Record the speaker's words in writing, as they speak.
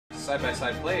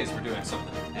side-by-side plays, we're doing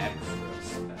something extra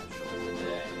special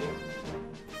today.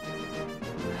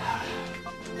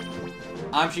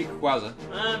 I'm Shikuquaza.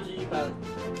 I'm ZGPilot.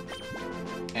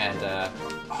 And,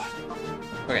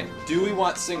 okay, do we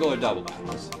want single or double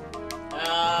battles?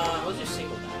 Let's do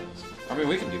single battles. I mean,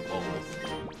 we can do both.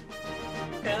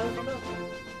 Okay, let's do both.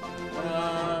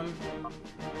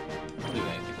 We'll do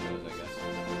anything for those, I guess.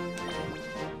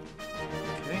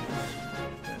 Okay.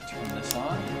 Gonna turn this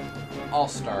on. I'll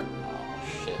start. Oh,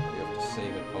 shit. We have to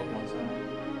save it Pokemon Center.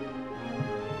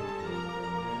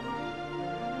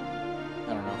 I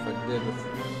don't know if I did with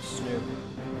Snoop.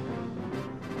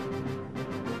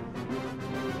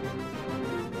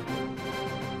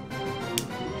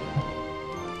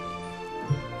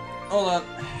 Hold on.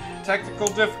 Technical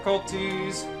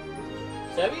difficulties.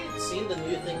 So have you seen the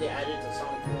new thing they added to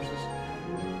Sonic Forces?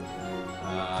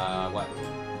 What?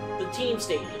 The team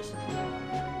stages.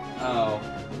 Oh,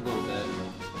 a little bit.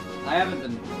 I haven't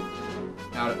been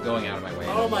going out of my way.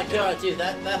 Oh my god, dude,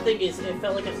 that thing is, it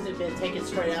felt like it's been taken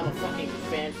straight out of fucking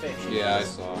fan fiction. Yeah, I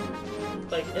saw.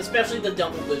 Like, especially the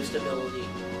double boost ability.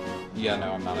 Yeah,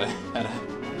 no, I'm not a...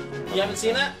 You haven't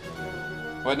seen that?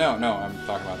 What? No, I'm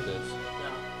talking about this.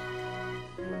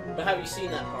 No. But have you seen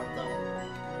that part, though?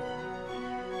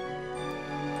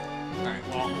 Alright,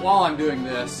 well, while I'm doing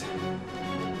this,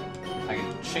 I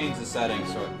can change the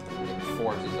settings so it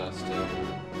forces us to...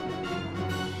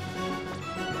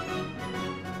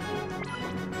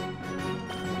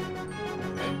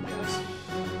 Okay, yes.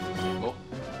 Cool.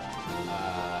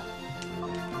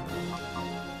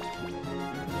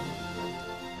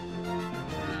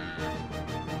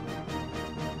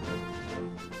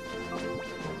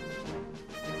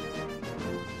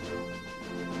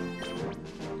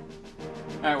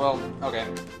 Alright, well, okay.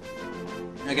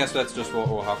 I guess that's just what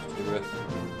we'll have to do with.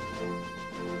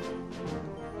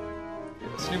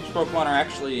 Snoop's Pokemon are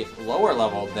actually lower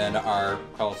level than our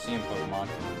Coliseum Pokemon.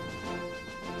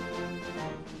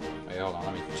 Wait, hold on,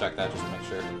 let me check that just to make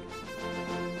sure.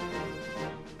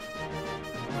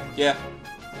 Yeah.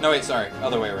 No, wait, sorry.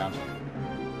 Other way around.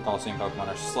 Coliseum Pokemon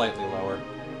are slightly lower.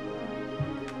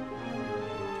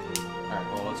 Alright,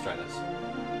 well, let's try this.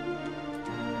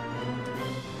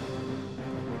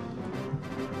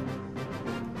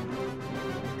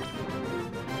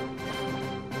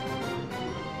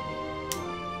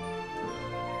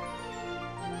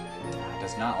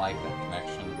 Does not like that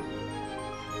connection.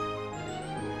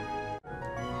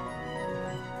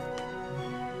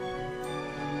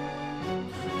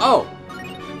 Oh!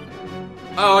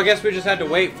 Oh, I guess we just had to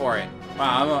wait for it.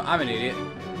 Wow, I'm an idiot.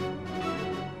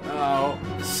 Oh,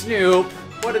 Snoop,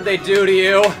 what did they do to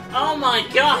you? Oh my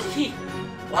god,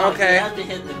 Wow, okay. You have been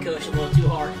hitting the coach a little too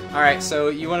hard. Alright, so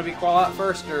you want to be Qualot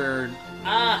first, or...?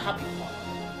 I'll be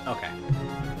Qualot. Okay.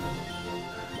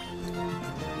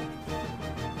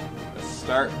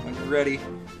 Start when you're ready.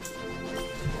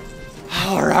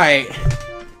 Alright.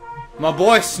 My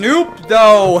boy Snoop,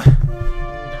 though!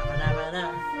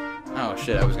 Oh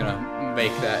shit, I was gonna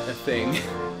make that a thing.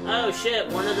 Oh shit,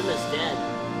 one of them is dead.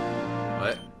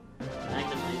 What?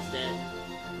 Magnemite's dead.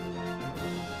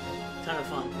 Kind of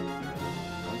fun.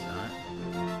 No, it's not.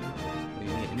 What do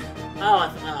you mean? Oh,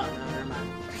 no, never mind.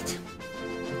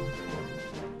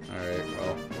 Alright,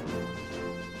 well.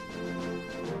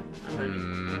 I'm ready.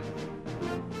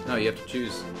 No, you have to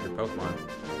choose your Pokemon.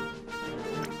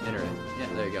 Enter it. Yeah,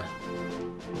 there you go.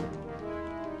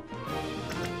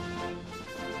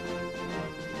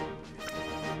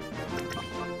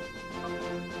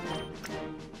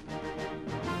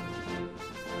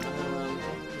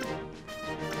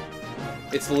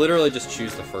 It's literally just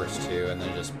choose the first two and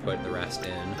then just put the rest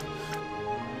in.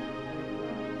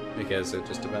 Because it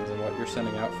just depends on what you're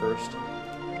sending out first.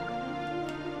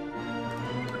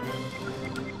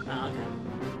 Oh, okay.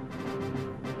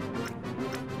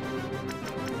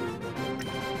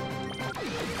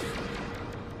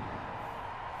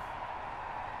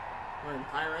 We're in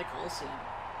Pirate Coliseum.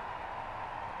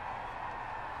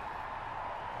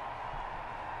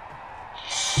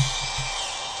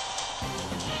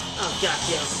 Oh,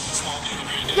 goddamn.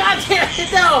 Goddamn it,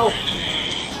 no!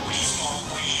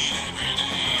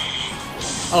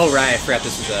 Oh, right, I forgot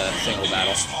this was a single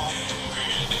battle.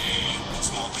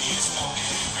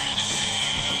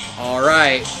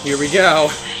 Alright, here we go.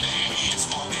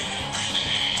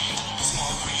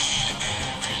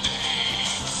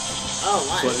 Oh,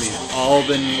 That's nice. what we've all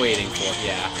been waiting for,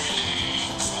 yeah.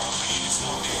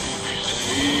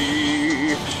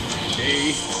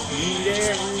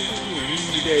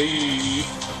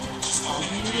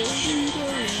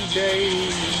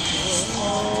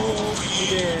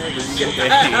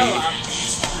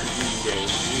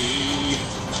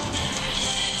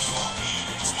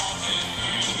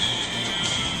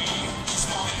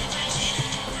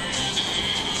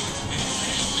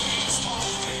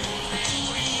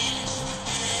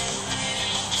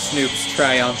 Snoop's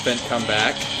triumphant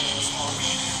comeback.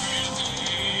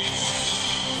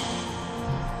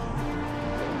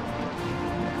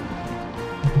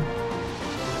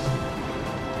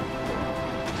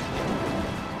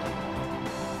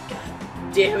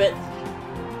 Damn it.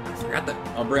 I forgot that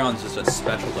Umbreon's just a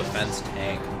special defense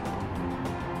tank.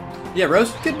 Yeah,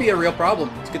 Roast could be a real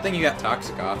problem. It's a good thing you got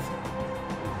Toxic off.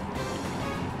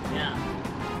 Yeah.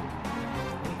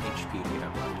 How many HP do you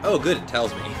have left? Oh, good, it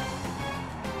tells me.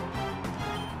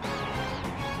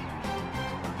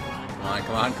 Come on,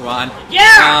 come on, come on. Yeah!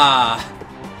 Ah!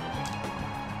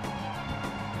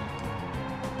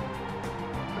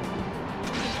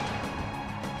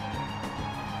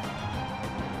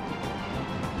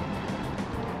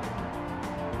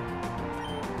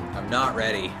 I'm not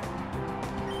ready.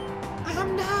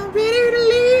 I'm not ready to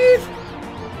leave!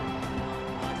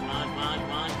 Come on.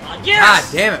 Yes! God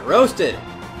damn it, Roasted!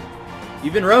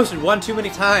 You've been roasted one too many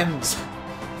times.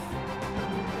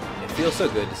 It feels so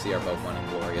good to see our Pokemon in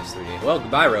glorious 3D. Well,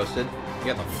 goodbye, Roasted. You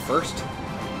got the first.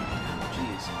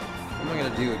 Jeez. What am I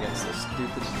gonna do against this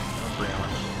stupid Umbreon?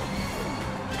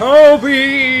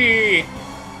 Toby!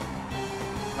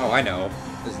 Oh, I know.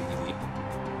 This is easy.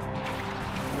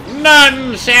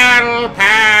 None shall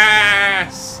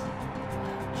pass!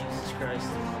 Jesus Christ.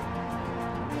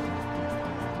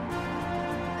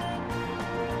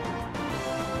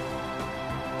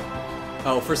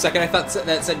 Oh, for a second I thought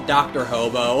that said Dr.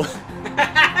 Hobo.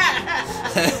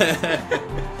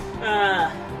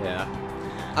 Yeah.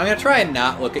 I'm gonna try and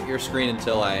not look at your screen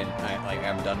until I'm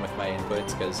done with my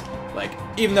inputs, because like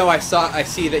even though I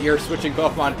see that you're switching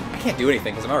Pokemon, I can't do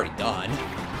anything because I'm already done. You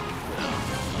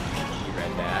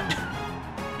read that.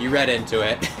 You read into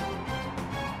it.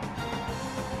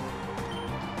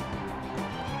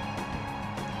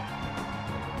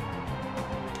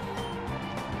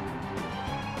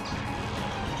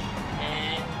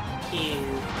 And Q.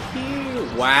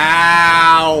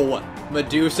 Wow!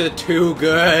 Medusa too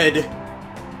good!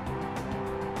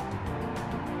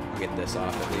 I'll get this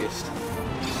off at least.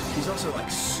 She's also like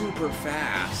super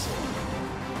fast.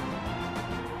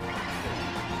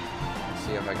 Let's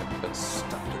see if I can put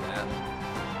stuff to that.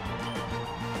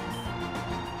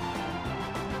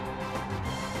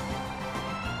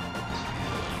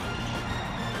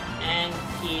 And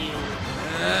Q.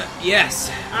 Yes!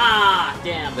 Ah,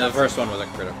 damn. The first one was a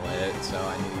critical hit, so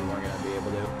I knew you weren't going to be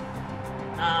able to.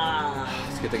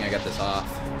 It's a good thing I got this off.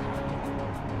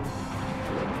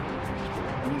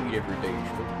 Weed every day,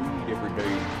 weed every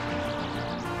day.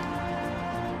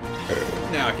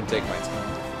 Now I can take my time.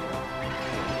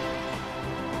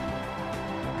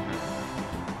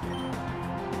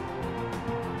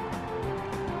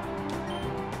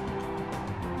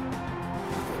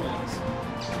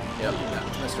 Yep,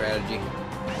 that's my strategy.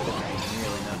 Not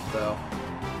nearly enough, though.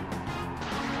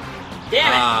 Damn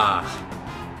it! Ah!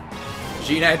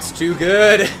 G-Knight's too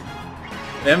good!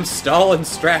 Them stalling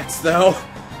strats, though.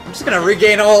 I'm just gonna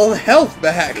regain all the health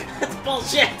back. That's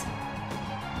bullshit!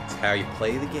 That's how you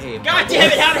play the game. God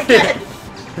damn it, how did I get?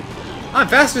 I'm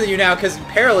faster than you now because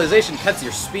paralyzation cuts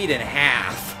your speed in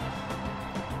half.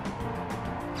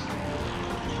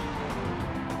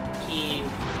 Q.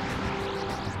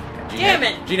 Damn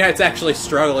it! G-Knight's actually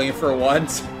struggling for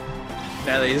once.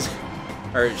 Now that he's...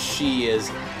 or she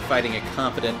is fighting a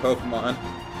competent Pokemon.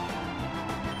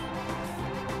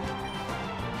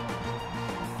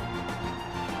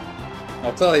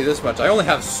 I'll tell you this much, I only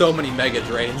have so many Mega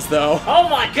Drains, though. Oh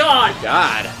my god!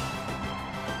 God!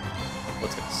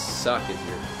 What's gonna suck is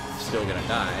you're still gonna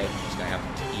die. You're just gonna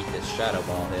have to eat this Shadow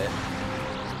Ball hit.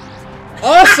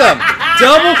 Awesome!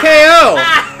 Double KO!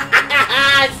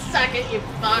 Suck it, you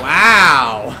fuck!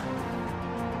 Wow!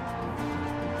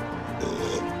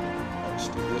 Let's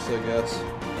do this, I guess.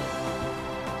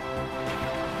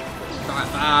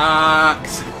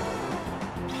 Fox!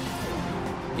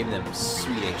 Give me them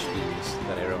sweet HPs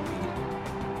that I don't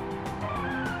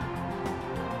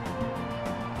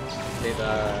need.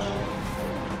 Bye-bye.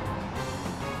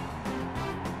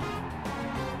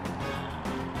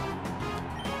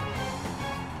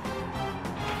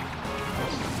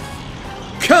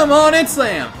 Come on and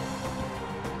slam!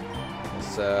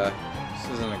 This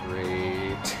isn't a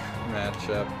great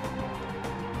matchup.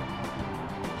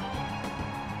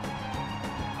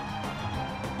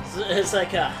 It's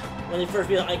like when you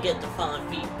first I get to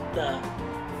finally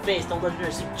face the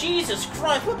legendary. Jesus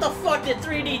Christ! What the fuck did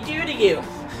 3D do to you?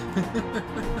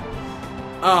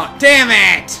 Oh, damn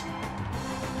it!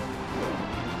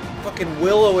 Fucking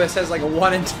Will-O-Wisp has like a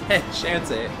 1 in 10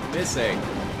 chance at missing.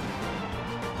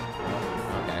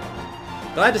 Okay.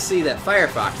 Glad to see that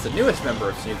Firefox, the newest member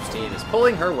of Snoop's team, is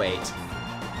pulling her weight.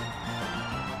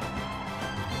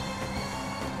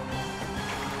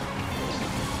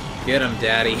 Get him,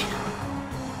 Daddy.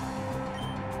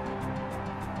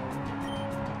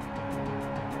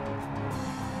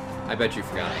 I bet you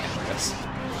forgot I had this.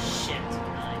 Shit,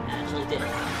 I actually did.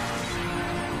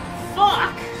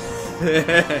 Fuck!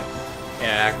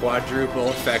 Yeah, quadruple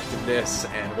effectiveness,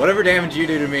 and whatever damage you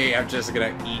do to me, I'm just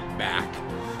gonna eat back.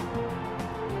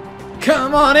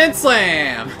 Come on and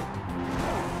slam!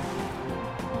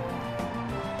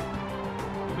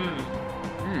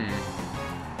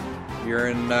 You're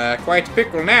in quite a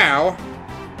pickle now.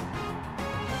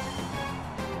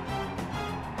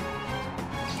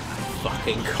 I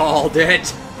fucking called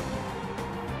it!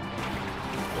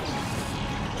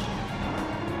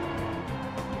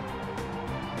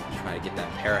 Try to get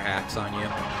that parahax on you.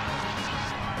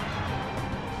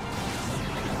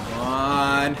 Come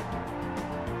on!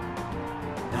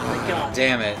 Oh my god.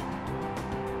 Damn it.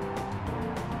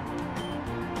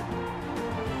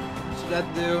 What should that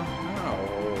do? Not a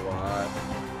whole lot.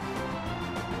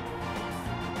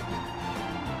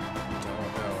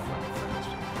 Don't know if I'm fast.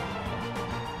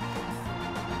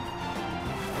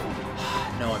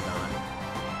 No, I'm not.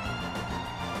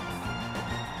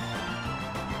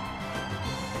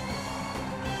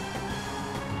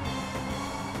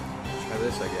 Try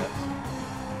this, I guess.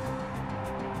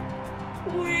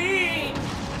 Wait!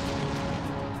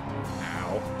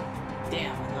 Ow.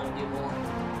 Damn, I'll do more.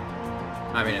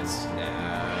 I mean, it's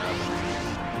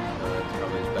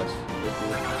probably his best.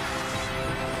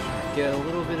 Get a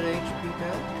little bit of HP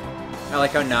back. I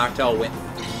like how Noctowl went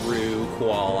through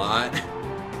Qualot.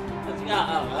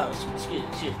 Excuse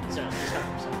me, sorry.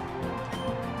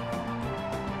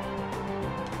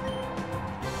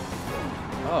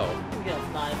 Oh. We got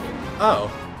 5 here. Oh.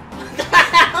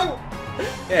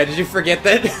 Yeah, did you forget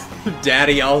that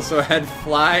Daddy also had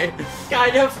fly?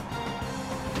 Kind of.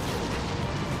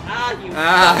 You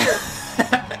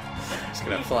Just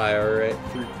gonna fly right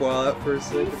through Qualot for a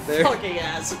second there. fucking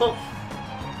asshole.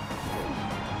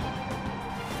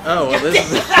 Oh, well,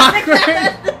 this is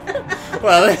awkward.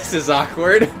 Well, this is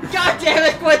awkward. God damn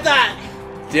it, quit that!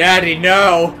 Daddy,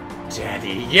 no!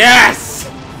 Daddy, yes!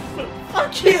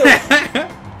 Fuck you!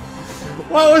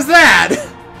 What was that?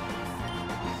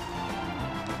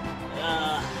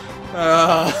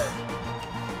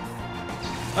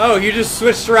 Oh, you just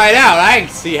switched right out. I can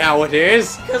see how it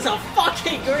is. Because I'm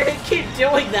fucking gonna keep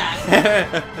doing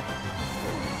that.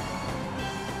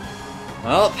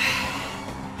 Well.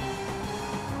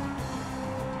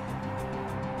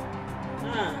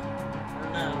 I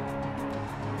don't know.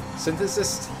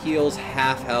 Synthesis heals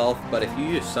half health, but if you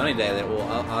use Sunny Day, that will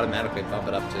automatically bump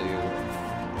it up to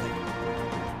like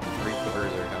 3/4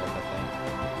 their health, I think.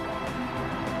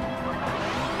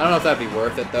 I don't know if that'd be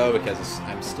worth it though, because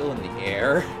I'm still in the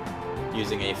air,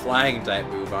 using a flying type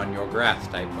move on your grass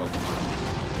type Pokemon.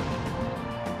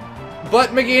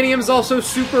 But Meganium's also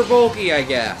super bulky, I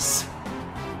guess.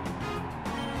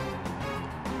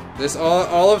 This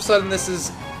all of a sudden this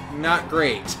is not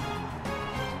great.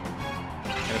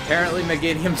 And apparently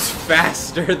Meganium's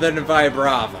faster than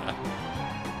Vibrava.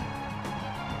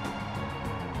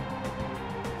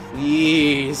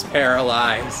 Please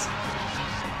paralyze.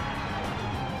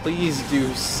 Please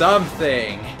do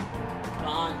something.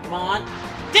 Come on.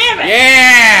 Damn it!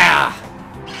 Yeah!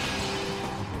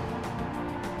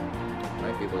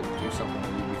 Might be able to do something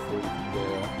with you before you can go.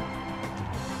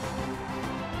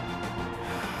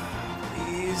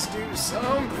 Please do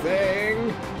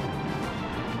something.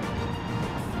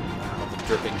 Oh, the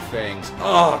dripping fangs.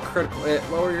 Oh, critical hit.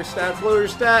 Lower your stats. Lower your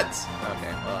stats.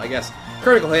 Okay, well, I guess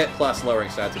critical hit plus lowering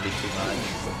stats would be too much.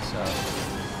 So,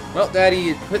 well, Daddy,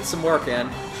 you put some work in.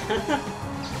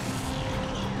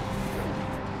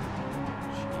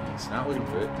 It's not looking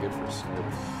good for Snoop.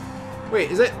 Wait,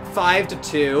 is it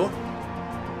 5-2?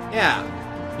 Yeah.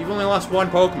 You've only lost one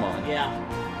Pokemon. Yeah.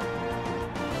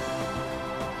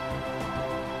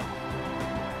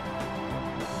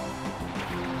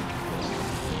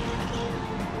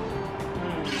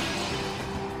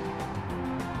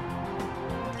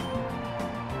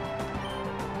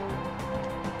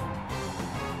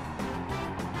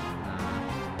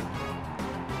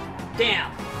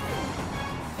 Damn.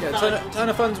 Yeah, ton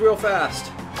of fun's real fast.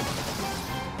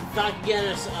 Thought I could get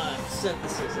a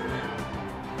synthesis in there.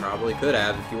 Probably could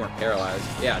have if you weren't paralyzed.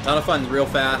 Yeah, ton of fun's real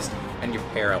fast, and you're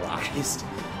paralyzed.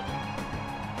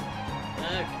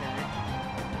 Okay.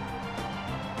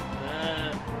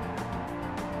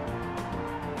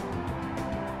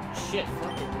 Shit,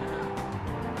 fucking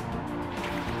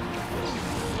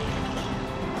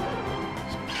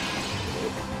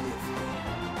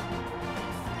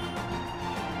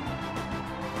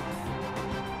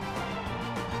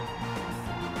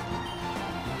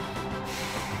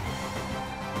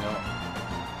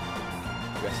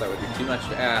Guess that would be too much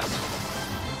to ask.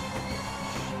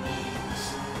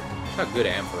 That's how good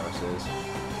Ampharos is.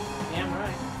 Damn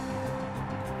right.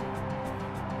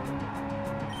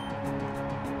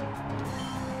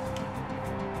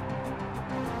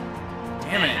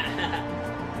 Damn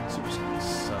it! Super Sonic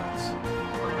sucks.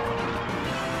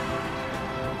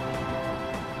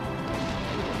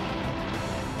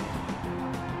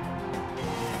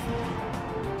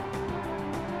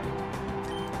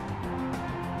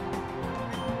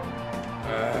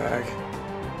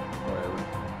 Whatever.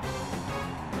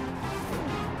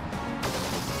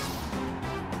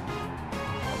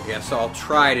 I guess I'll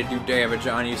try to do damage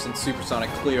on you since Supersonic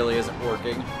clearly isn't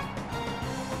working.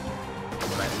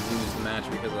 I might lose the match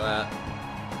because of that.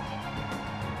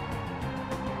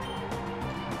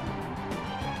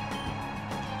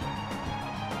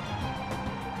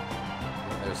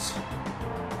 There's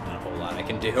not a whole lot I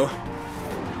can do.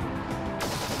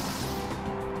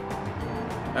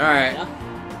 Alright. Yeah.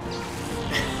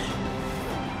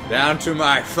 Down to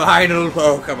my final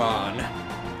Pokemon.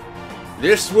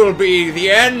 This will be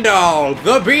the end-all,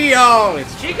 the be-all!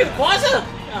 It's Shikuquaza?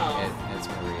 Oh. It's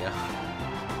Maria.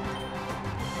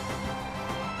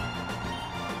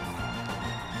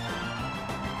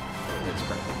 It's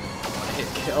one-hit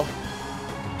kill.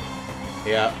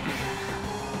 Yeah.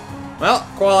 Well,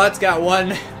 Qualot's got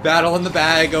one battle in the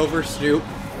bag over Snoop.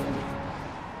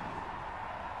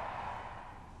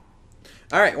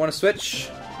 Alright, want to switch?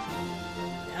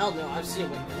 Hell no, I've seen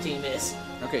what your team is.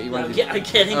 Okay, you No, want to I'm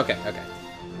kidding. Okay.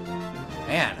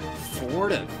 Man, 4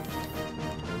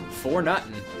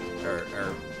 nothing. Or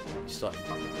you still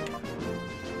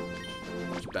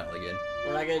What's Bentley good?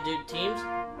 We're not gonna do teams?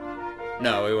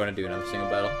 No, we want to do another single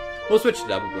battle. We'll switch to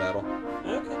double battle.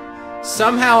 Okay.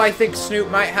 Somehow I think Snoop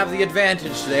might have the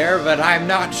advantage there, but I'm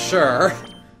not sure.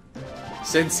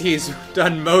 Since he's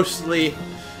done mostly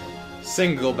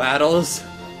single battles.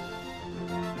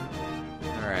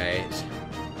 Alright.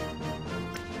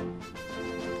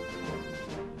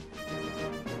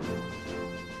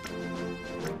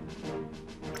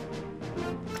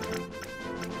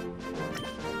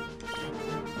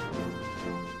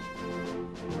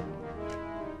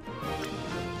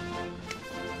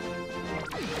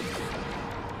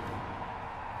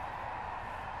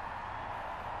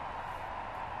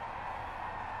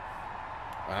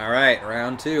 Alright,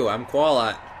 round 2. I'm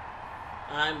Qualot.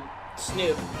 I'm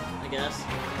Snoop, I guess.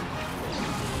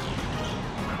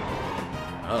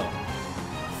 Oh.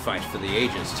 Fight for the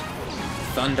ages.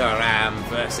 Thunderram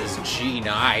versus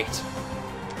G-Knight.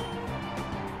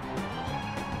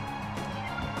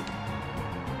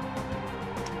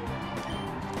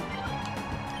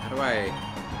 How do I...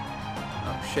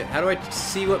 Oh shit, how do I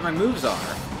see what my moves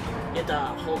are? You have to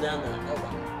hold down the L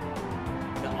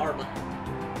button. The R button.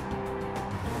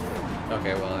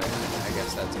 Okay, well, I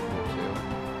guess that's cool too.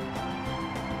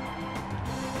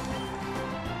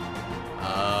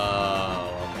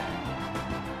 Oh, okay.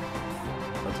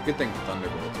 Well, it's a good thing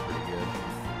Thunderbolt's pretty good.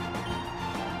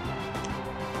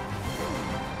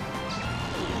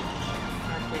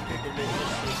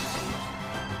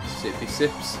 Sippy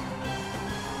sips.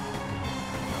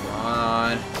 Come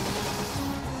on.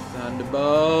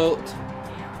 Thunderbolt.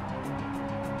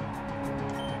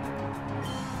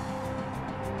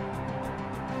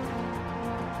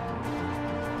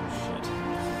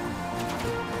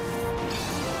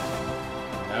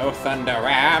 No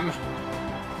Thunderram.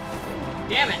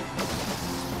 Damn it!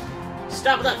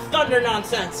 Stop that thunder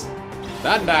nonsense!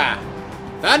 Thunder!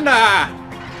 Thunder!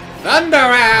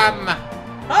 Thunderram!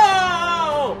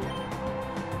 Oh!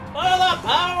 By the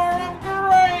power of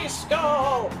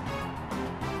Grayskull!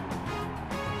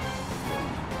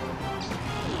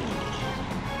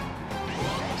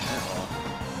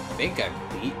 I think I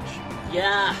beat you,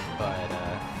 Yeah. but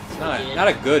it's not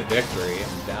a good victory.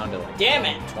 I'm down to like Damn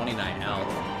it! 29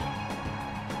 health.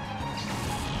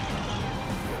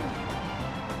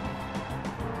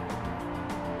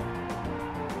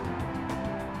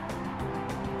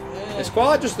 Is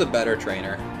Qualot just the better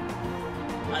trainer?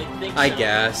 I think I so.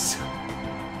 guess.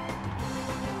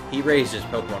 He raised his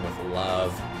Pokemon with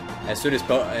love. As soon as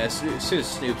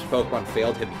Snoop's Pokemon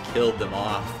failed him, he killed them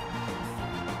off.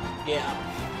 Yeah.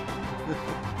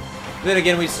 Then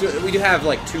again, we do have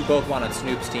like 2 Pokemon on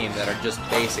Snoop's team that are just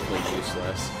basically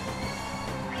useless.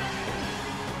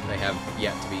 They have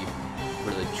yet to be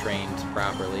really trained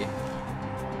properly.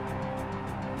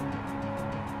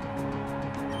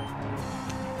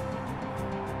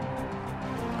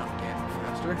 Oh, damn,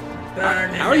 faster?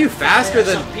 Burn How are you faster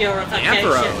than Some purification.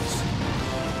 Ampharos?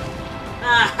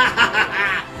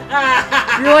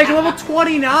 You're like level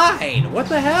 29! What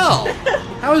the hell?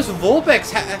 How is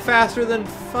Vulpix faster than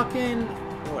fucking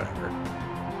whatever.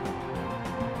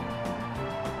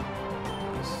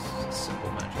 It's a simple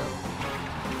matchup.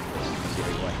 Let's see how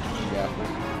you like the apples.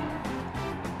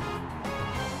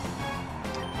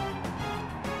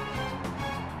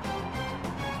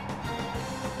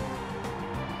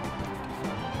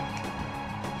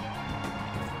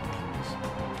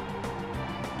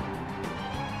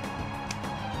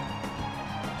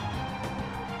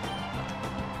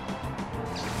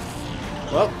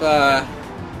 Well,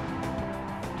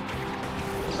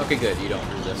 okay, good. You don't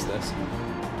resist this.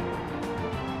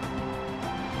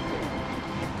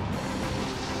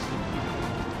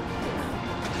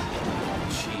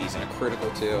 Jeez, and a critical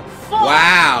too. Fuck!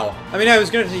 Wow! I mean, I was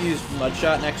going to use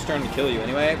Mudshot next turn to kill you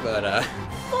anyway, but,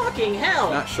 Fucking hell!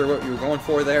 not sure what you were going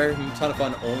for there. Ton of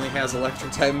Fun only has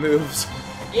electric-type moves.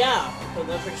 Yeah, but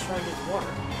electric strike is water.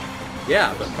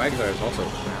 Yeah, but Quagsire is also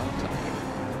ground-type.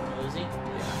 Oh, is he?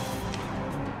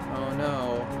 Yeah. Oh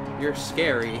no, you're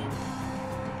scary.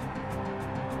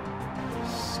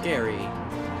 Scary.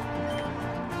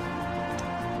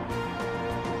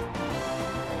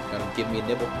 Gonna give me a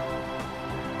nibble.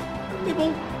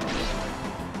 Nibble!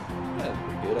 That's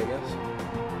pretty good, I guess.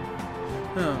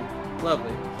 Oh,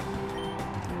 lovely.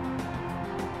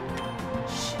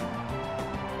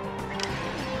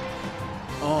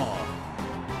 Oh.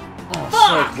 Oh,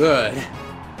 Fuck! so good.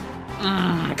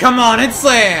 Come on and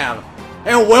slam!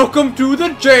 And welcome to the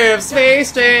Jam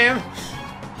Space Jam!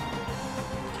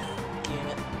 Damn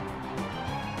it.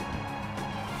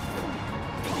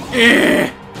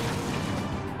 Eh.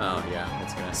 Oh yeah,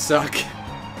 it's gonna suck.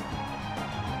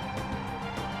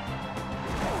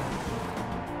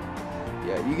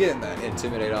 Yeah, you getting that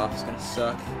Intimidate off is gonna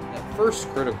suck. That first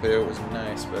critical video was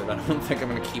nice, but I don't think I'm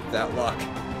gonna keep that luck.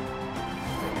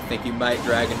 I think you might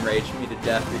Dragon Rage me to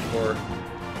death before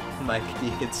Mike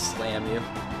D can slam you.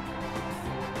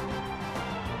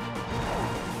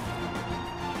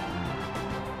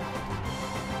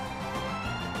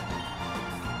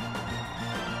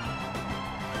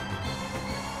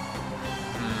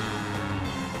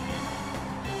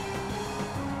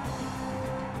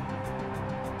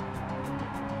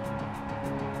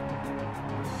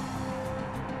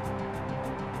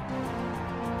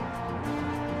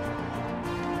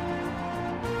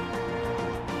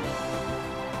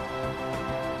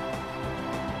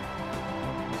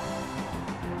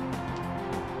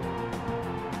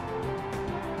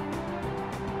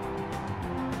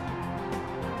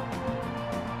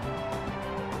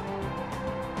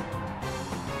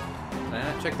 Can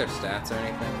I not check their stats or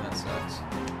anything? That sucks.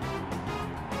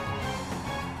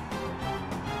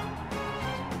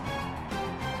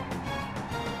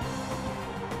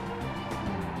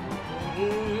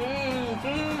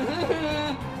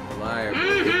 Liar.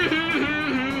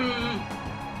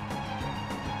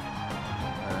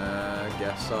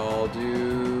 Guess I'll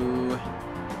do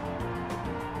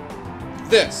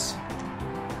this.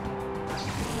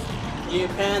 You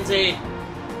pansy.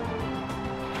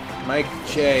 Mike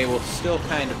J will still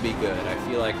kind of be good. I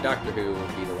feel like Doctor Who will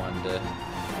be the one to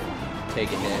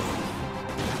take it in.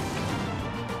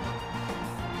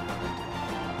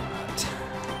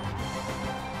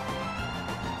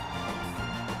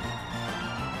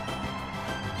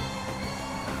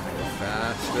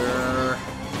 Faster.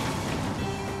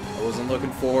 I wasn't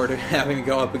looking forward to having to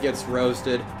go up against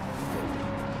Roasted.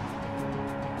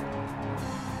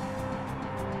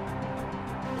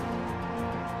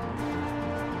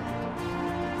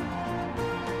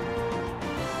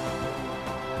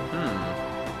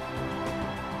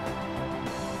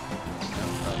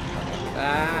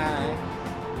 Bye.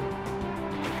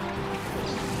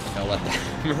 I'll let that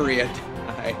Maria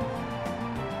die.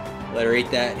 Let her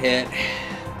eat that hit.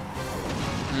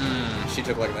 She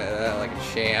took like that, like a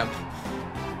champ.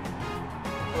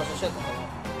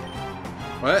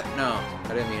 What? No, I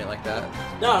didn't mean it like that.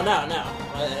 No.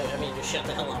 I mean, just shut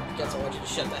the hell up. Guess I want you to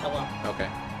shut the hell up. Okay.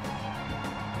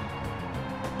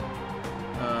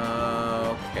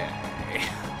 Okay.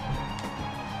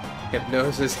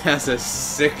 Hypnosis has a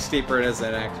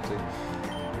 60% accuracy.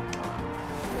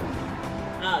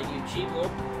 Ah, you cheap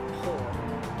little whore.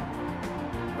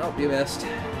 Oh, you missed.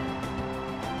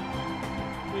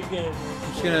 I'm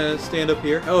just gonna stand up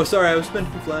here. Oh, sorry, I was meant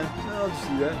to be flying. No, I'll just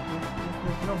do that.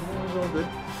 No, it's all good.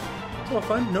 It's all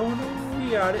fine. No,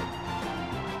 we got it.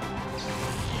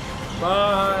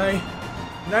 Bye.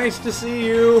 Nice to see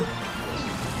you.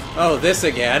 Oh, this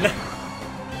again.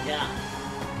 Yeah.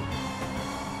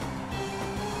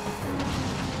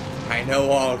 I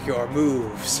know all your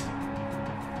moves.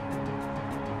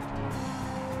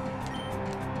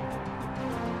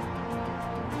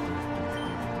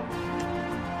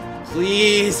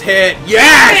 Please hit.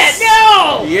 Yes!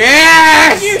 No!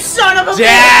 Yes! You son of a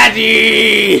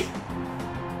Daddy! bitch!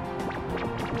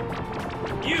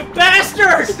 You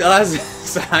bastard! Still has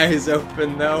his eyes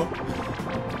open though.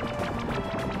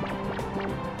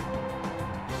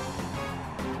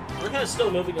 We're kind of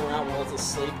still moving around while it's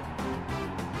asleep.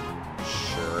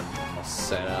 Sure, I'll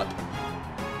set up.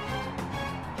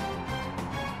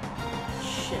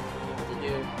 Shit, what to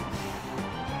do?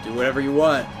 Do whatever you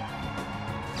want.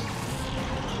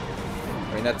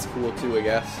 I mean, that's cool too, I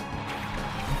guess.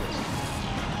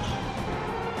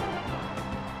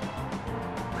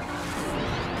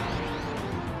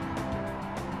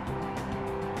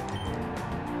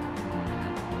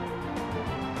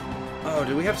 Oh,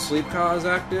 do we have sleep cause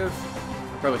active?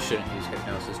 I probably shouldn't use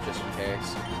hypnosis just in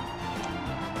case.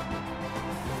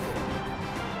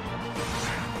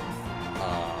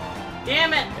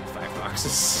 Damn it! Firefox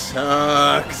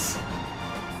sucks.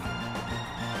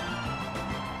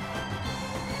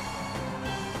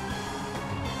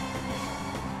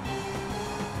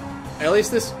 At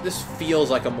least this feels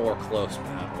like a more close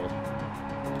battle.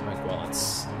 Like, well,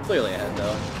 it's clearly ahead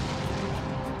though.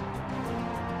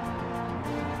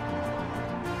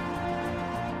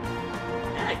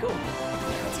 Yeah, cool.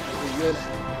 Yeah, that's pretty good.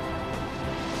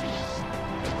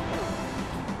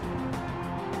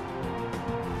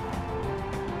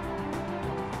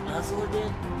 That's all it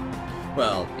did?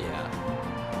 Well, yeah.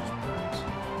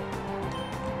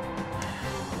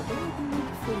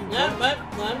 No, but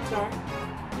I'm sorry.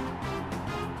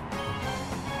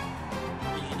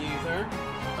 Did you do your turn?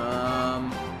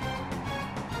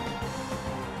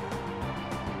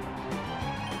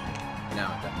 No,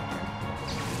 definitely.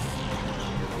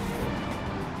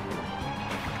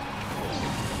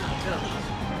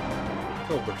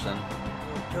 12%.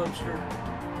 Toaster.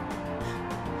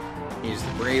 He's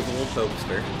the brave old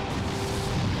toaster.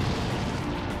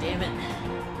 Damn it.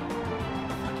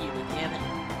 Fuck you, damn it.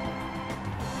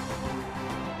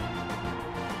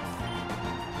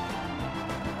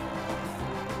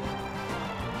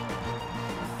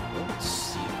 What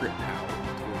secret power?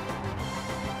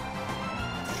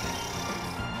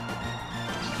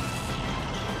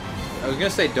 I was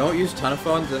gonna say don't use ton of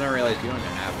phones, then I realized you don't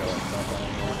even have to use ton of phone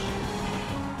anymore.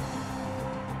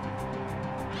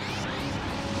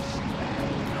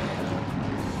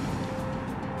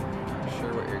 Not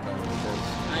sure what you're going with this.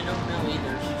 I don't know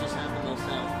either. She just had the most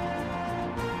health.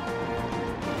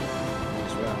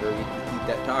 Just remember, you eat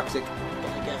that toxic. I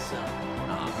guess so.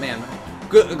 Aw, man.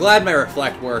 Good, glad my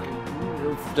reflect worked.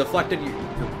 Deflected your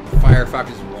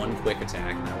Firefox's one quick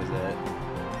attack, and that was it.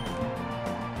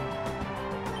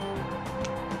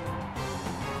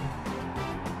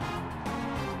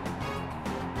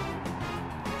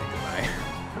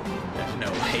 There's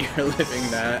no way you're living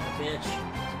that. Bitch.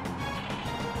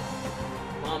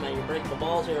 Come on, man, you're breaking the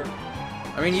balls here.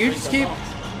 I mean, you just keep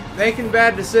making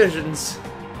bad decisions.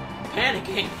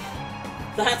 Panicking.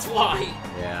 That's why.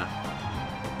 Yeah.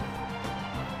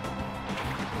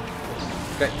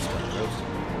 Okay, start roasting.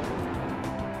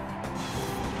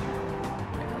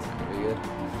 Okay, that's not gonna be good.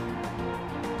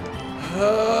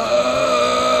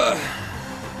 How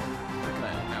can I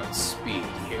outspeed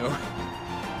you?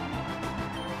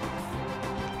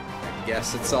 I guess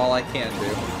it's all I can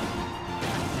do.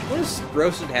 What does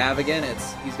Roasted have again?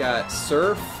 He's got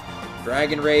Surf,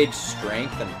 Dragon Rage,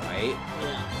 Strength, and Bite.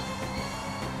 Yeah.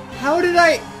 How did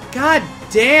I? God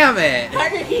damn it! How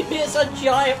did he miss a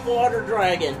giant water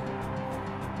dragon?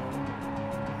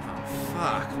 Oh,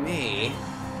 fuck me.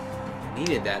 I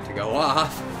needed that to go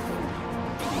off.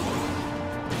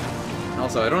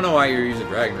 Also, I don't know why you're using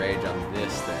Dragon Rage on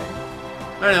this thing.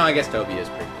 I don't know, I guess Toby is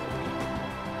pretty cool.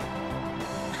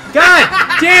 God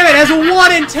damn it! It has a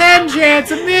 1 in 10 chance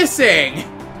of missing!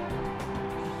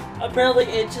 Apparently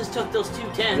it just took those 2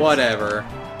 10s. Whatever.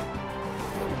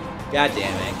 God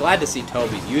damn it. Glad to see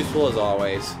Toby's useful as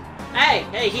always.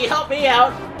 Hey, he helped me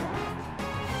out.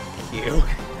 Cute.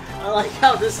 I like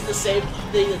how this is the same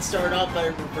thing that started off by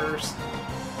reverse.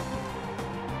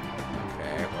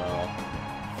 Okay, well.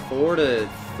 4 to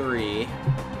 3.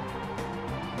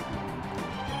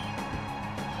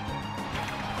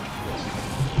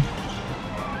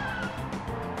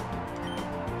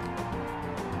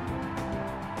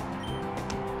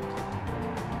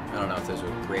 I don't know if this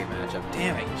was a great matchup.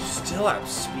 Damn it, you still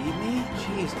outspeed me?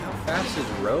 Jeez, how fast is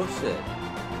Roasted?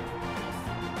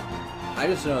 I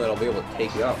just know that I'll be able to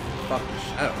take you out with fucking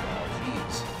Shadow Ball.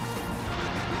 Jeez.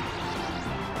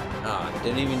 Ah,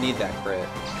 didn't even need that crit.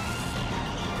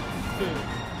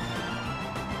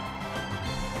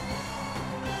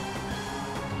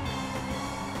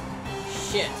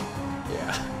 Shit.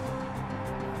 Yeah.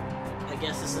 I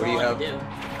guess this is What do you all I have? can do.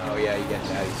 Oh yeah, you get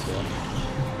Daddy still.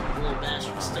 Little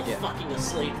bastard. Still fucking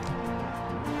asleep.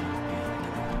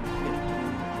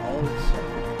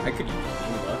 I could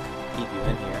keep you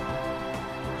in here.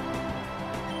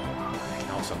 I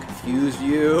can also confuse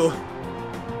you.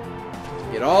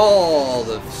 Get all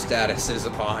the statuses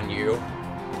upon you.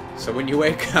 So when you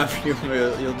wake up,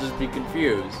 you'll just be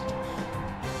confused.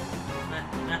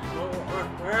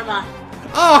 Where am I?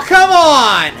 Oh, come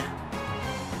on!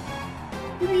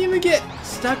 You didn't even get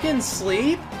stuck in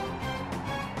sleep?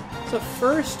 It's a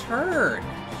first turn.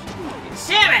 Jeez.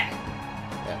 Damn it!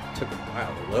 That took a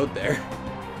while to load there.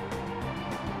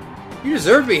 You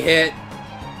deserve to be hit.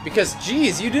 Because,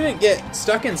 geez, you didn't get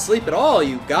stuck in sleep at all.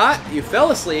 You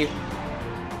fell asleep.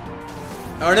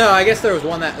 Oh no, I guess there was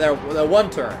that one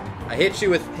turn. I hit you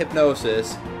with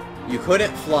hypnosis. You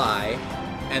couldn't fly,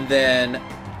 and then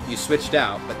you switched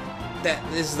out. But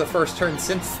this is the first turn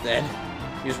since then.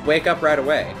 You just wake up right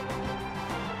away.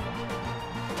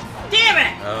 Damn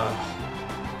it! Ugh.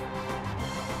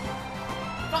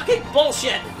 Fucking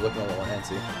bullshit! You're looking a little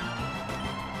antsy.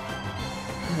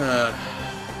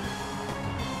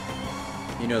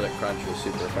 You know that Crunch was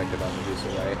super effective on Medusa,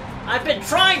 right? I've been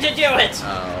trying to do it!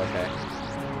 Oh, okay.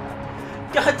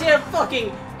 Goddamn fucking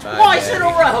Bye, twice Daddy. in a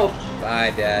row!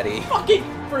 Bye, Daddy. Fucking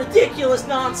ridiculous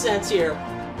nonsense here.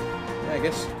 Yeah, I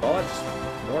guess Qualot's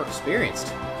more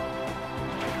experienced.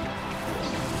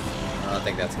 I don't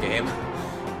think that's a game.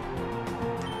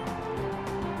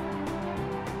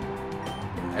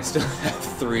 I still have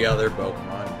 3 other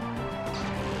Pokemon.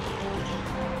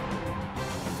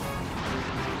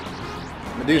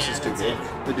 Medusa's too good.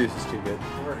 Medusa's too good.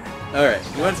 Alright,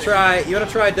 you wanna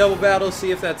try double battle,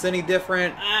 see if that's any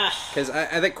different? Because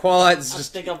I think Qualot's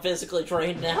just... I think I'm physically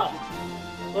drained now.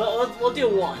 Well, we'll do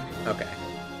one. Okay.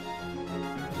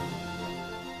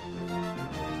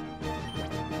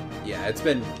 Yeah, it's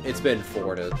been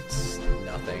 4-0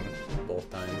 both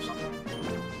times.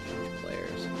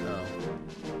 Players. Oh.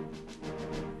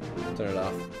 Turn it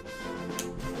off.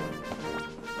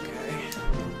 Okay.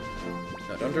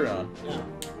 No, don't turn it on. No.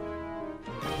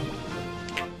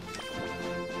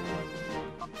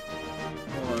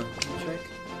 Hold on, check.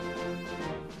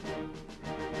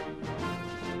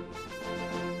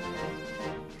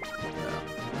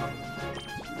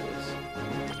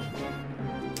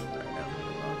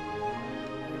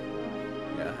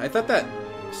 Yeah, I thought that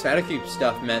Static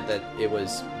stuff meant that it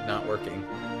was not working.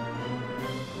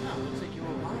 No, looks like you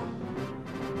were wrong.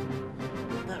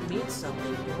 That means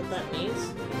something. You know what that means?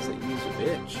 It means that you's a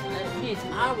bitch. That means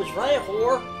I was right,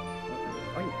 whore.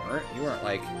 Oh, you weren't. You weren't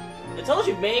like... I told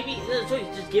you, maybe. I told you,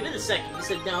 just give it a second. You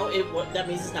said, no, that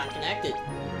means it's not connected.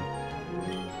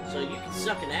 So you can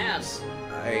suck an ass.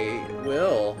 I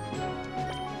will.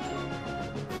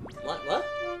 What? What?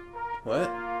 What?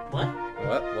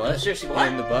 What? Seriously, what?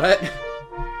 In the butt?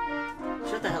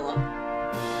 Shut the hell up.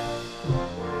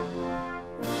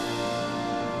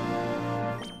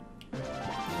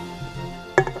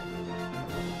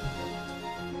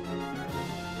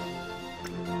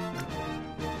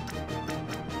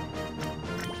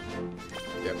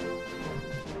 Yep.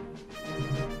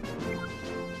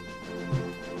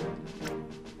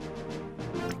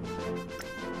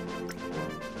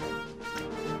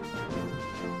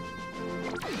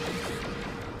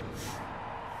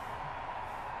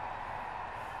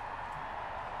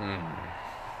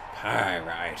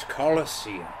 Pyrite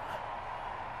Coliseum.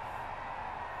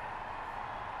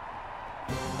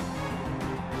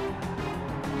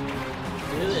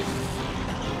 Do this.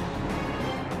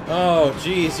 Oh,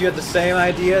 geez, you had the same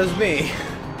idea as me.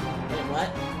 Wait, what?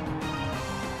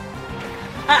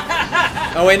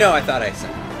 Oh, wait, no, I thought I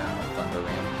said Thunder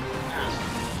Ram.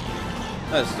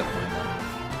 That's a different one.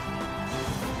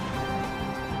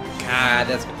 God,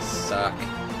 that's gonna suck.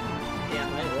 Yeah,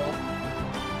 might roll.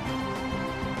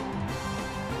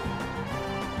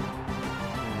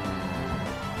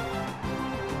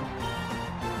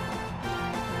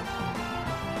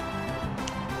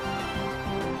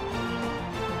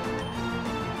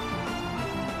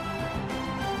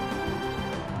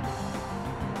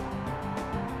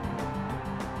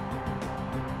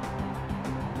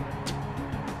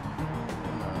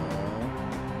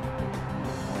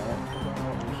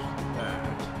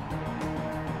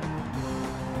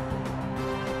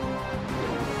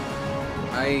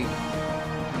 I...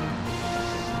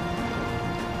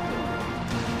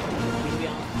 To be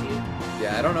honest with you,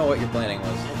 Yeah, I don't know what your planning was.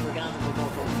 I forgot that we're going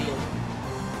for a field.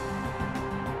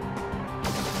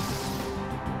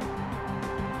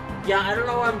 Yeah, I don't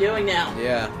know what I'm doing now.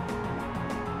 Yeah.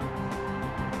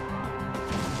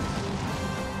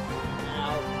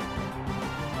 Ow.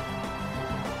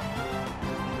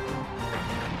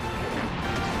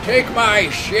 Take my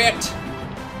shit!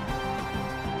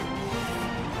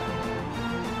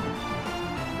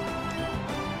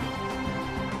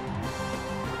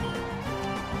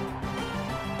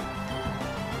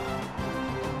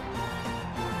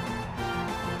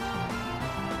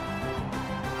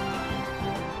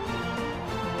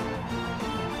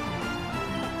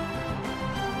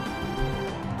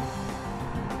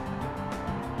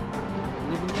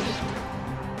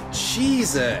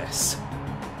 Jesus!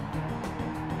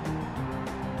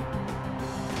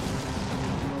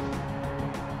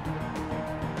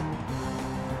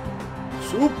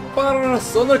 Super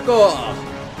Sonico!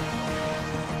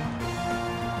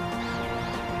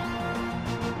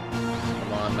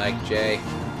 Come on, Mike J.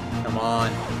 Come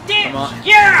on. Damn! Come on.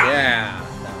 Yeah! Yeah!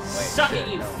 No, wait, Suck shit,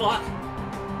 it, you no. fuck!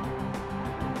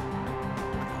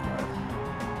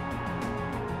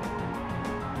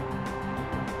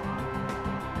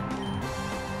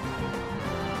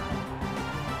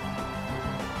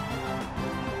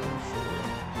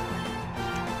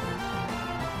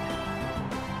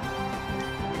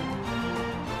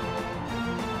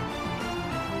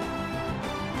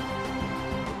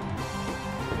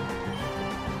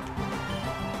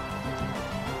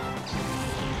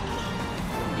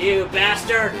 You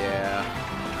bastard! Yeah,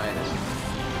 I know.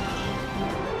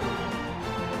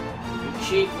 You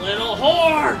cheap little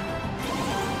whore!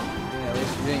 Yeah, at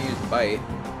least you didn't use bite.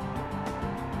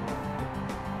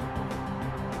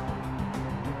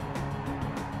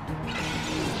 I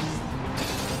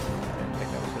didn't think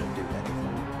I was gonna do anything.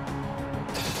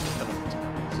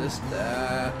 Resist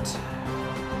that.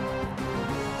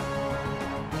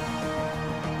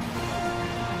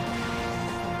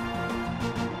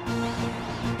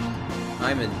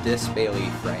 I'm in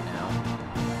disbelief right now.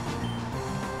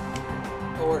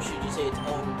 Or should you say it's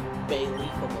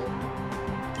unbelievable?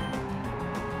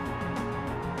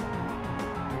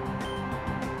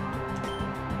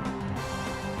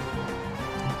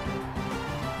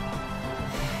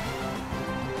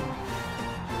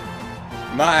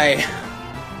 My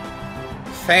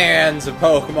fans of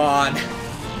Pokemon,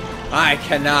 I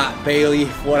cannot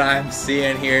believe what I'm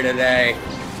seeing here today.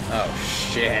 Oh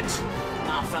shit.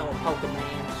 My fellow Pokemans.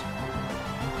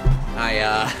 I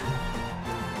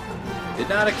did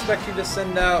not expect you to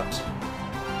send out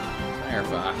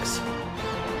Firefox.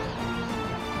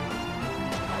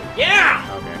 Yeah!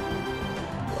 Okay.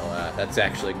 Well, that's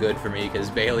actually good for me because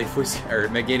Bailey was, or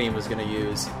Meganium was gonna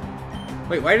use.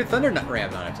 Wait, why did Thunder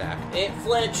Ram not attack? It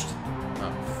flinched.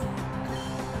 Oh.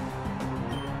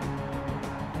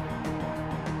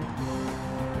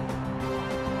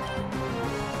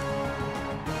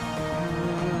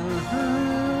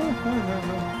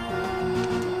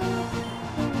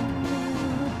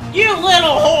 You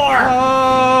little whore!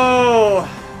 Oh!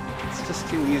 It's just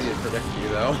too easy to predict you,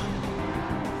 though.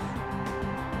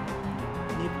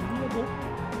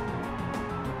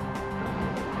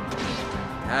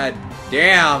 God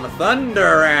damn,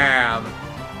 Thunder Ram!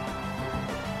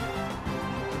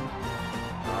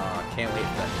 Can't wait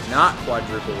for that. Not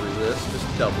quadruple resist,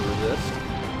 just double resist.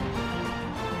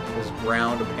 Because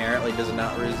ground apparently does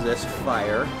not resist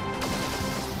fire.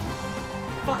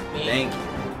 Fuck me. Thank you.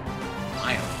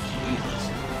 Iron. Jesus.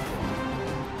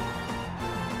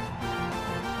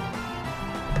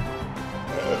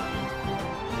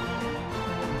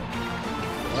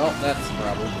 Well, that's the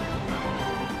problem.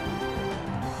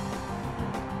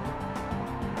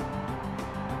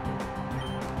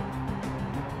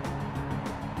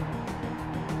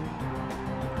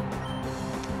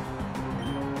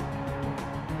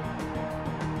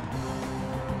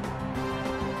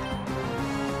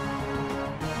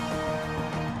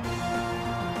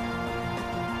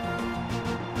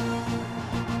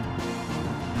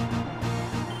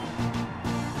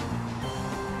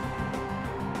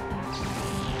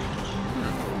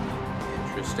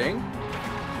 Interesting.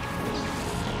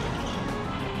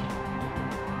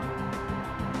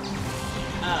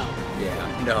 Oh.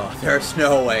 Yeah, no, there's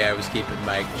no way I was keeping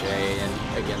Mike J in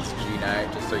against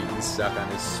G-Knight just so you can suck on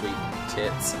his sweet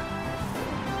tits.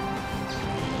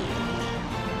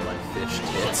 Mudfish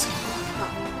tits.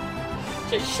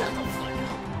 Just shut the fuck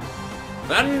up.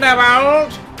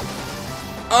 Thunderbolt!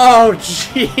 Oh,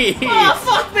 jeez! Oh,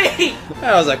 fuck me!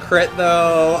 That was a crit,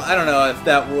 though. I don't know if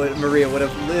that would Maria would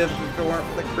have lived if it weren't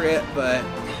for the crit, but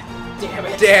Damn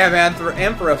it. damn,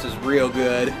 Ampharos is real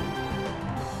good.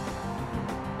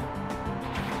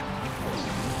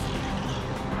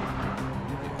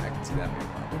 I can see that being a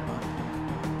problem, huh?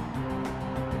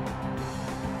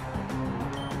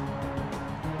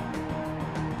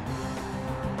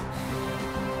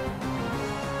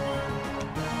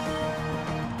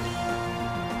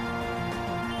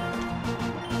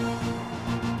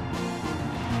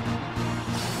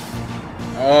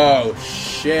 Oh,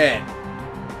 shit.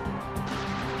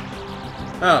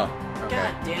 Oh, okay.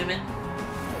 God damn it.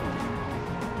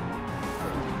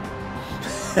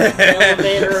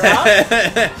 Elevator up.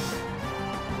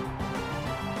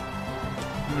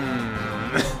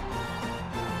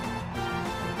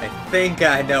 I think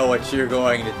I know what you're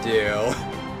going to do. Oh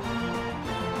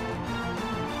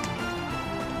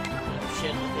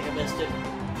shit, I think I missed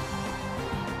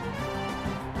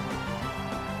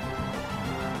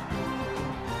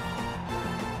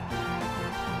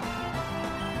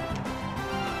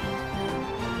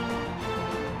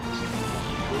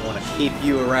keep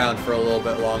you around for a little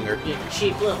bit longer. You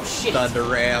cheap little shit. Thunder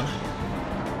Ram.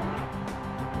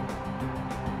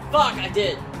 Fuck, I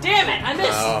did. Damn it, I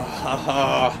missed.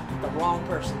 Oh, The wrong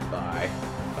person. bye.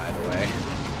 By the way.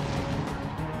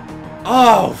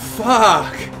 Oh,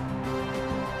 fuck!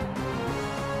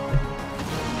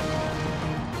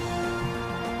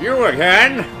 You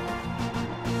again?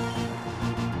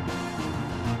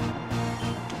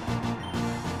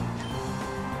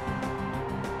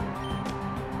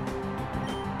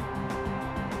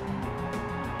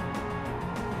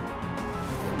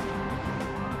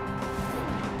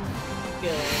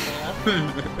 Good enough.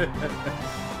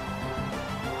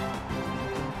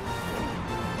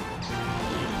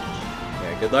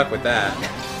 Yeah, good luck with that.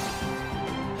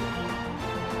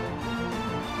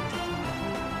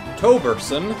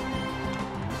 Toberson.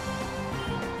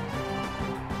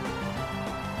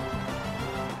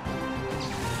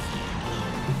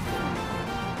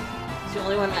 It's the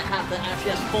only one that actually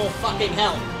has full fucking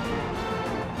health.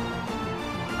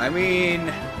 I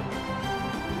mean...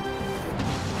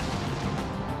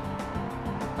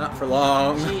 not for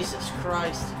long. Jesus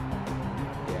Christ.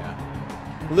 Yeah.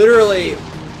 Literally,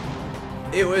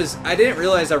 it was... I didn't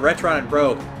realize that Retron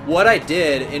broke. What I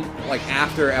did, in like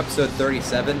after episode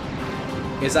 37,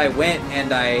 is I went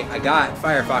and I got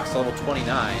Firefox to level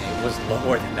 29. It was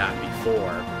lower than that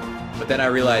before. But then I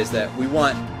realized that we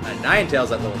want a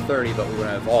Ninetales at level 30, but we want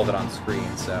to evolve it on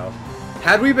screen, so...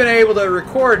 had we been able to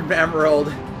record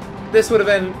Emerald, this would have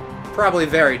been probably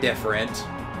very different.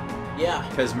 Yeah.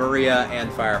 Because Maria and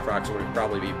Firefox would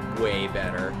probably be way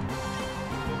better.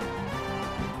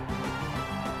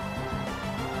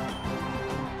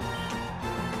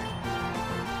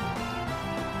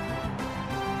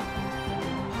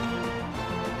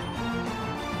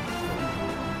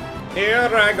 Here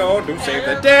I go to save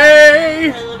the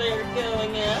day! Elevator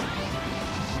going up.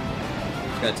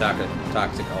 It's gonna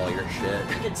toxic all your shit.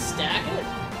 You can stack it?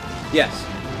 Yes.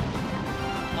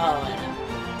 Oh, I know.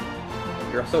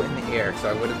 You're also in the air, so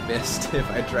I would have missed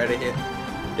if I tried to hit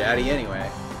Daddy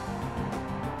anyway.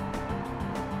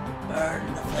 Burn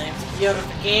the flames of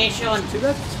purification. Too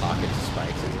bad Talking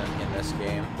Spikes isn't in this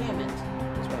game. Damn it.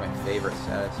 It's one of my favorite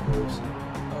status moves.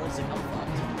 Oh, at least I'm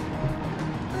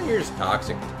fucked. You're just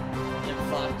toxic. Get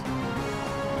fucked.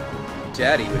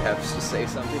 Daddy would have to say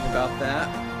something about that.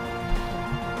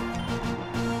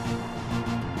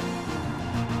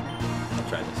 I'll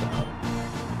try this out.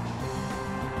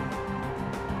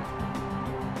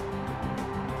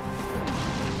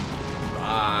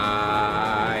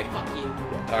 Bye. Fuck you.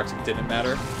 Yeah, toxic didn't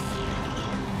matter.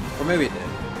 Or maybe it did. I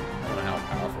don't know how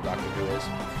powerful Doctor Who is.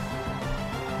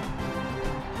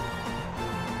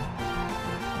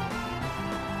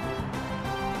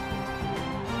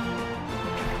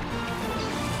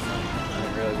 I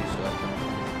didn't realize you still have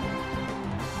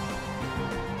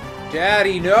them.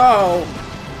 Daddy, no!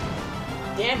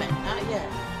 Damn it, not yet.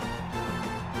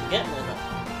 I'm getting it.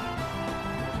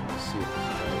 Let's see what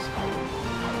this does.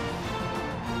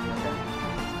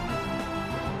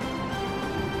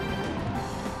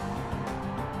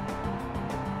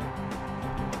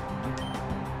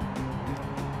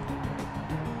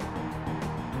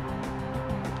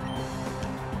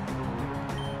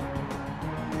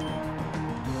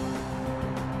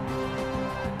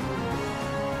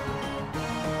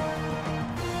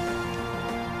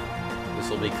 This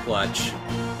will be clutch.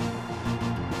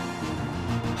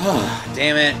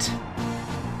 Damn it.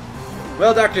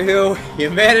 Well, Doctor Who, you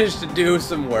managed to do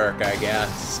some work, I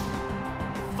guess.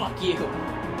 Fuck you.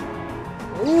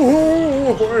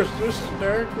 Ooh, where's this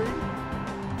snarky?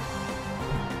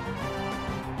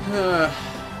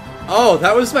 Oh,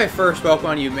 that was my first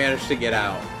Pokemon you managed to get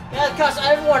out. Yeah, because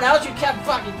everyone else you kept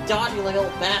fucking dodging like a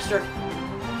little bastard.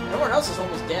 Everyone else is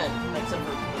almost dead, except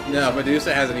for Medusa. No,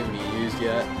 Medusa hasn't even been used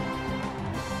yet.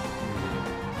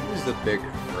 Who's the bigger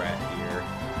threat here?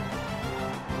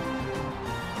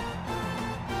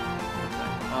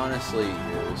 I honestly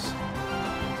use.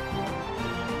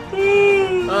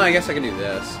 Oh, I guess I can do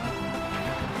this.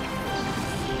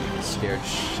 Scared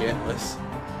shitless.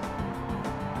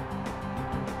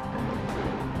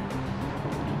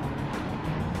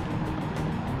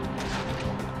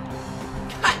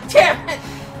 God damn it!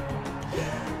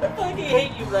 I fucking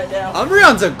hate you right now.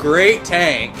 Umbreon's a great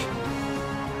tank.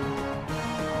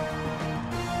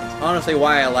 It's honestly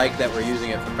why I like that we're using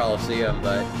it for Coliseum,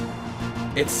 but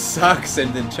it sucks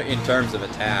in terms of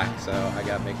attack, so I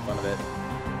gotta make fun of it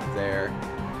there.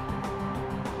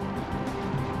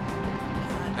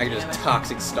 I can just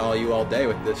toxic stall you all day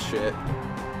with this shit.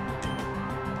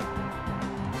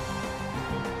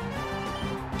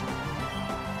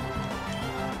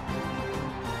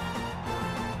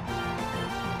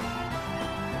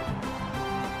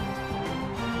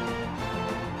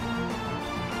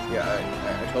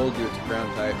 Yeah, I told you it's a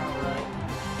ground type. Alright.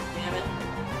 Damn it.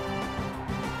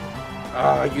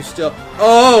 Oh, you still...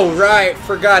 Oh, right!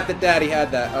 Forgot that Daddy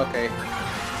had that. Okay.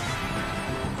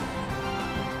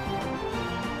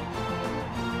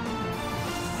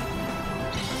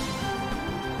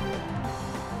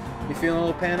 You feeling a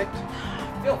little panicked?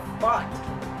 I feel fucked.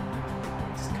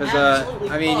 Because,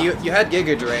 I mean, you had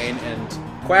Giga Drain, and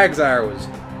Quagsire was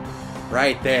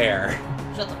right there.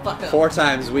 Shut the fuck up. 4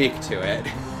 times weak to it.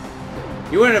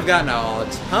 You wouldn't have gotten a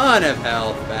ton of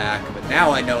health back, but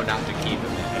now I know not to keep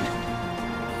him in.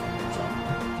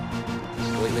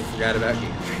 Completely forgot about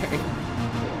Giga Drain.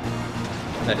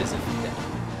 That isn't dead.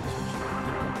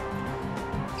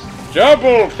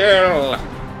 Double kill!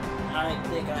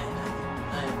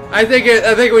 I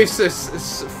think we've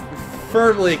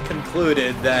firmly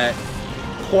concluded that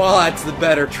Qualot's the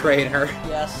better trainer.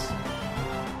 Yes.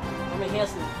 I mean, he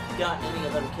hasn't gotten any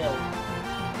of them killed.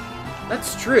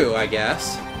 That's true, I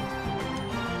guess.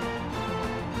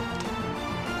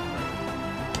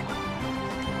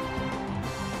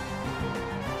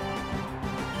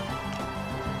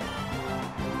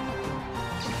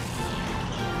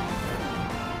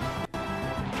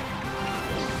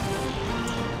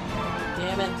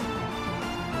 Damn it.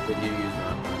 Did you use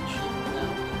Rock Punch? No.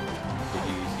 Did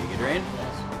you use Giga Drain?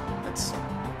 Yes. That's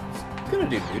it's gonna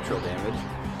do neutral damage.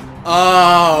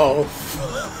 Oh!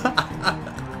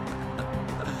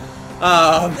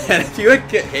 Oh man, if you had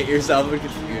hit yourself with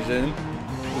confusion,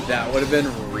 that would have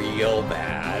been real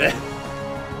bad.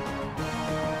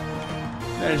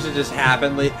 Managed to just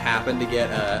happen to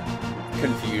get a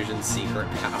confusion secret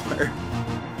power.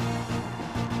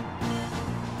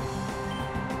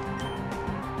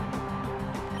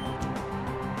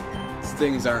 These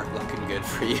things aren't looking good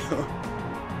for you.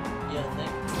 Yeah, I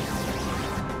think.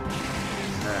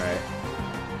 Alright.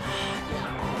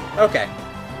 Yeah. Okay.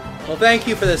 Well, thank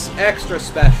you for this extra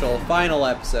special final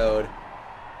episode.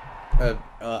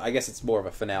 I guess it's more of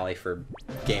a finale for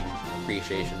Game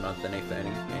Appreciation Month than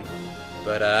anything.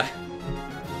 But,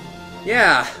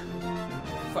 yeah.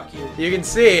 Fuck you. You can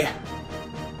see. You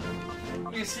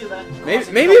can see that.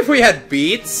 Maybe if we had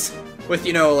beats with,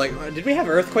 you know, like, did we have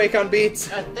Earthquake on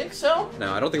beats? I think so.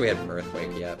 No, I don't think we had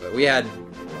Earthquake yet, but we had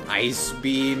Ice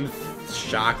Beam,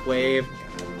 Shockwave.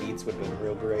 God, beats would have been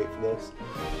real great for this.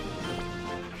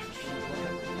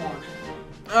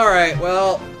 Alright,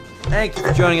 well, thank you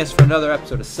for joining us for another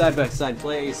episode of Side by Side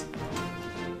Plays.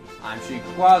 I'm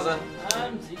Shikuquaza.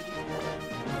 I'm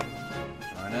ZGPilot.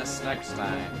 Join us next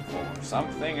time for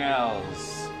something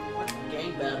else.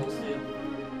 Game battles, dude.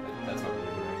 That's what we're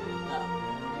doing.